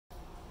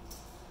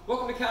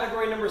Welcome to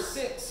category number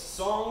 6,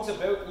 songs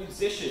about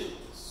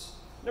musicians.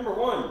 Number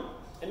 1,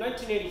 in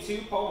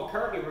 1982, Paul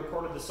McCartney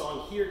recorded the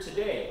song Here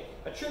Today,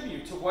 a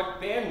tribute to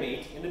what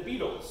bandmate in the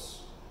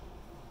Beatles?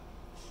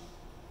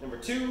 Number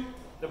 2,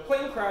 the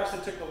plane crash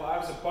that took the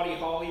lives of Buddy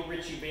Holly,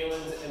 Richie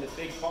Valens, and the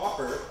Big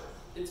Bopper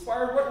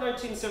inspired what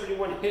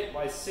 1971 hit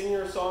by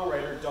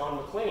singer-songwriter Don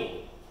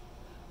McLean?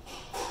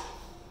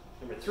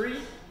 Number 3,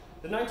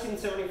 the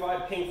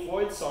 1975 Pink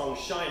Floyd song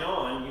Shine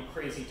On, You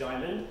Crazy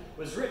Diamond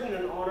was written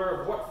in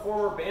honor of what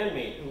former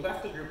bandmate who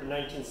left the group in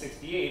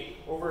 1968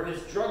 over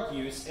his drug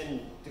use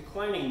and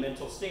declining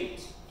mental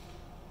state?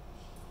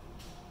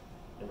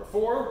 Number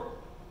 4,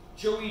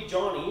 Joey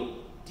Johnny,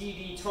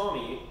 D.D.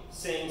 Tommy,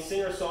 sang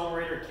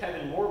singer-songwriter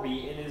Kevin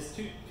Morby in his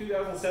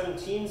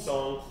 2017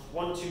 song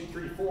 1, 2,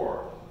 3,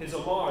 4, his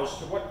homage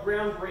to what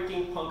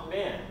groundbreaking punk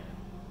band?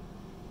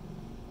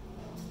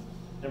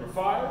 Number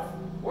 5,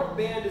 what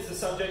band is the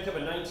subject of a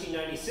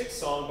 1996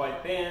 song by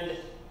band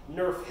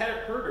Nerf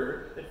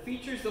Herder that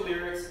features the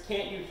lyrics,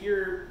 Can't you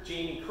hear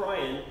Jamie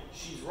crying,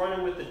 she's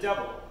running with the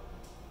devil?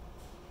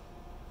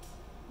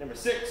 Number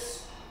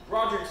 6,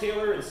 Roger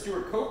Taylor and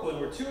Stuart Copeland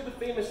were two of the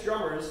famous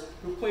drummers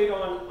who played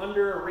on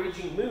Under a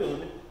Raging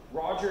Moon,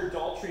 Roger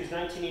Daltrey's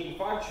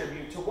 1985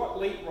 tribute to what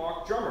late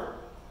rock drummer?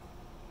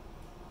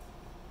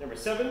 Number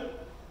 7,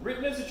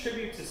 written as a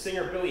tribute to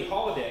singer Billie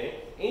Holiday,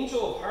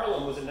 Angel of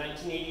Harlem was a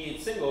 1988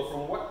 single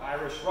from what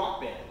Irish rock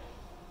band?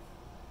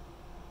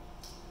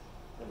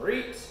 Number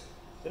 8,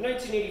 the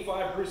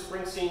 1985 Bruce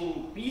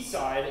Springsteen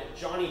B-side,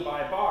 Johnny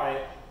Bye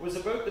Bye, was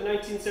about the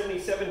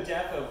 1977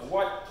 death of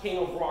what king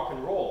of rock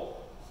and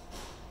roll?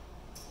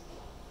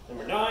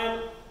 Number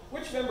 9,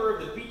 which member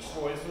of the Beach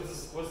Boys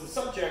was the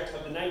subject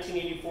of the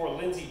 1984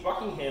 Lindsey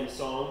Buckingham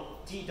song,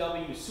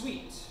 D.W.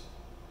 Sweet?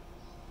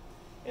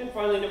 And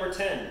finally, number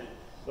 10,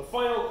 the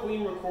final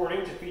Queen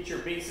recording to feature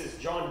bassist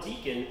John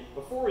Deacon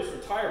before his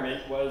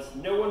retirement was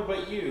No One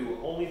But You,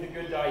 Only the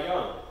Good Die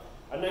Young,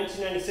 a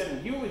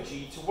 1997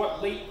 eulogy to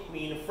what late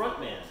Queen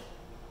frontman?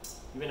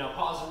 You may now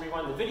pause and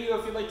rewind the video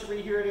if you'd like to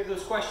rehear any of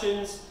those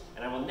questions,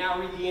 and I will now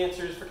read the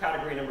answers for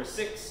category number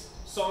 6,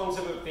 songs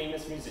about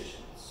famous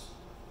musicians.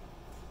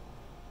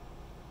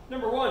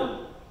 Number 1,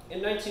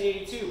 in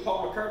 1982,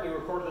 Paul McCartney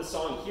recorded the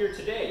song Here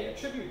Today, a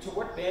tribute to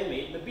what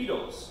bandmate in the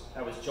Beatles?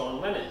 That was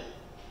John Lennon.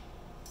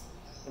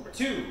 Number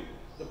 2,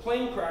 the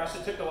plane crash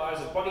that took the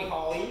lives of Buddy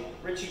Holly,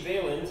 Richie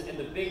Valens, and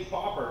the Big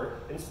Bopper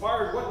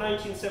inspired what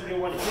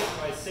 1971 hit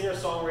by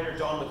singer-songwriter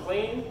Don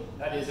McLean?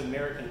 That is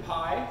American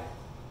Pie.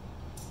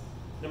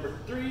 Number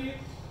 3,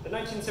 the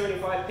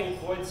 1975 Pink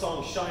Floyd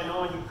song Shine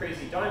On, You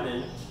Crazy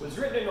Diamond was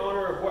written in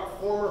honor of what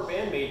former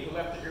bandmate who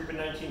left the group in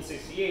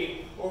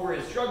 1968 over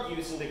his drug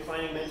use and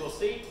declining mental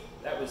state?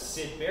 That was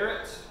Syd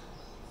Barrett.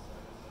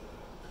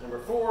 Number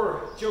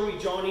 4, Joey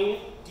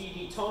Johnny,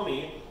 D.D.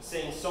 Tommy,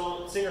 sang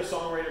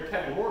singer-songwriter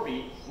Kevin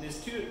Morby in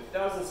his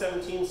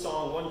 2017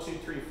 song 1, 2,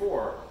 3,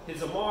 4,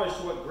 his homage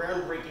to what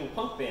groundbreaking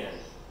punk band?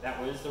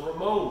 That was the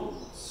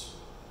Ramones.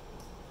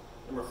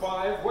 Number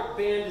 5, what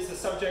band is the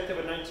subject of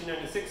a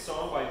 1996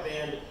 song by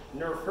band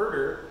Nerf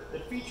Herder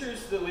that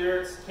features the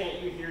lyrics, Can't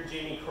you hear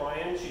Jamie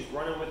crying, she's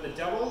running with the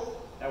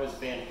devil? That was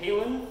Van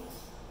Halen.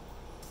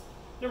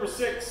 Number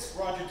 6,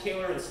 Roger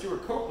Taylor and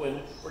Stuart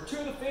Copeland were two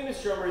of the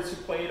famous drummers who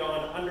played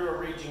on Under a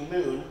Raging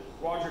Moon,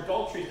 Roger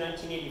Daltrey's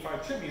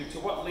 1985 tribute to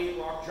what late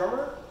rock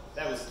drummer?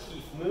 That was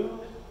Keith Moon.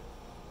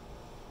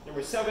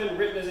 Number 7,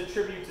 written as a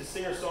tribute to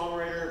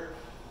singer-songwriter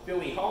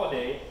Billie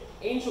Holiday,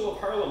 Angel of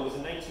Harlem was a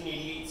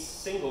 1988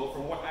 single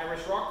from what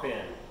Irish rock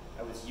band?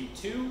 That was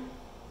U2.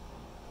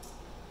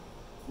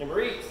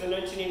 Number 8, the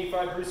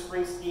 1985 Bruce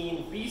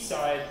Springsteen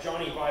B-side,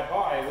 Johnny Bye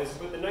Bye, was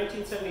about the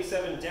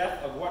 1977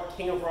 death of what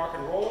king of rock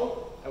and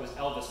roll? That was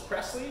Elvis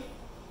Presley.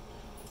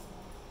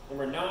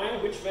 Number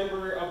 9, which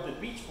member of the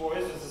Beach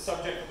Boys was the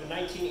subject of the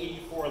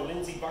 1984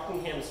 Lindsey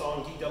Buckingham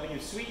song D.W.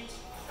 Sweet?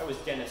 That was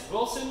Dennis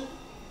Wilson.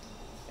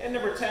 And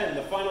number 10,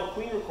 the final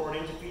Queen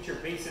recording to feature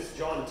bassist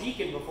John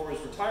Deacon before his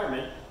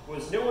retirement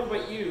was No One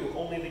But You,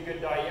 Only the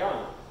Good Die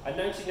Young, a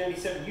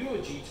 1997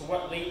 eulogy to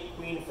what late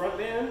Queen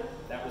frontman?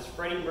 That was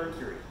Freddie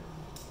Mercury.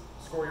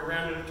 Score your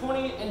round out of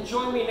 20, and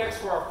join me next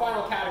for our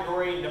final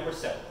category, number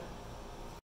 7.